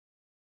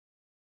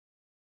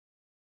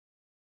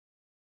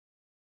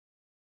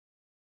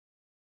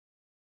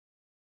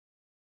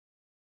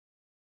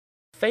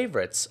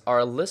Favorites are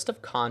a list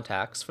of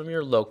contacts from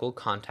your local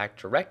contact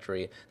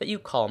directory that you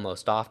call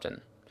most often.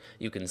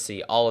 You can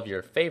see all of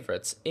your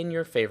favorites in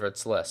your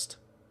favorites list.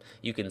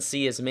 You can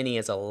see as many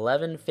as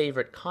 11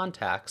 favorite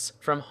contacts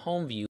from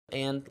home view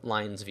and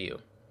lines view.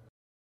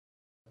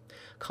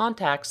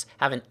 Contacts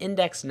have an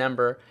index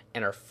number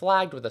and are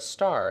flagged with a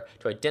star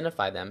to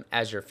identify them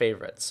as your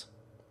favorites.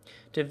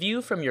 To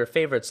view from your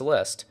favorites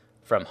list,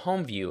 from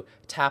home view,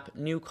 tap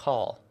New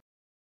Call,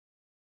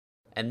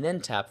 and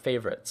then tap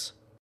Favorites.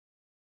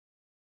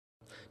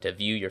 To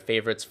view your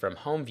favorites from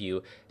home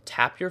view,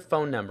 tap your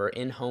phone number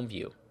in home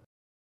view,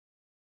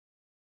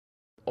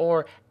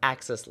 or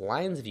access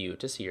lines view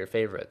to see your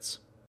favorites.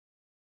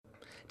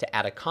 To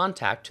add a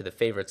contact to the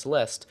favorites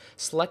list,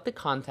 select the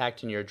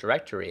contact in your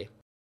directory,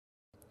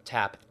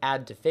 tap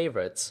Add to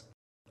Favorites,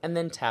 and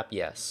then tap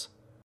Yes.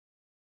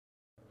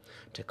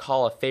 To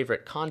call a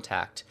favorite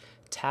contact,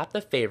 tap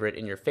the favorite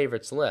in your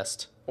favorites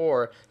list,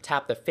 or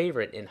tap the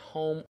favorite in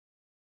home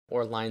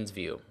or lines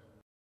view.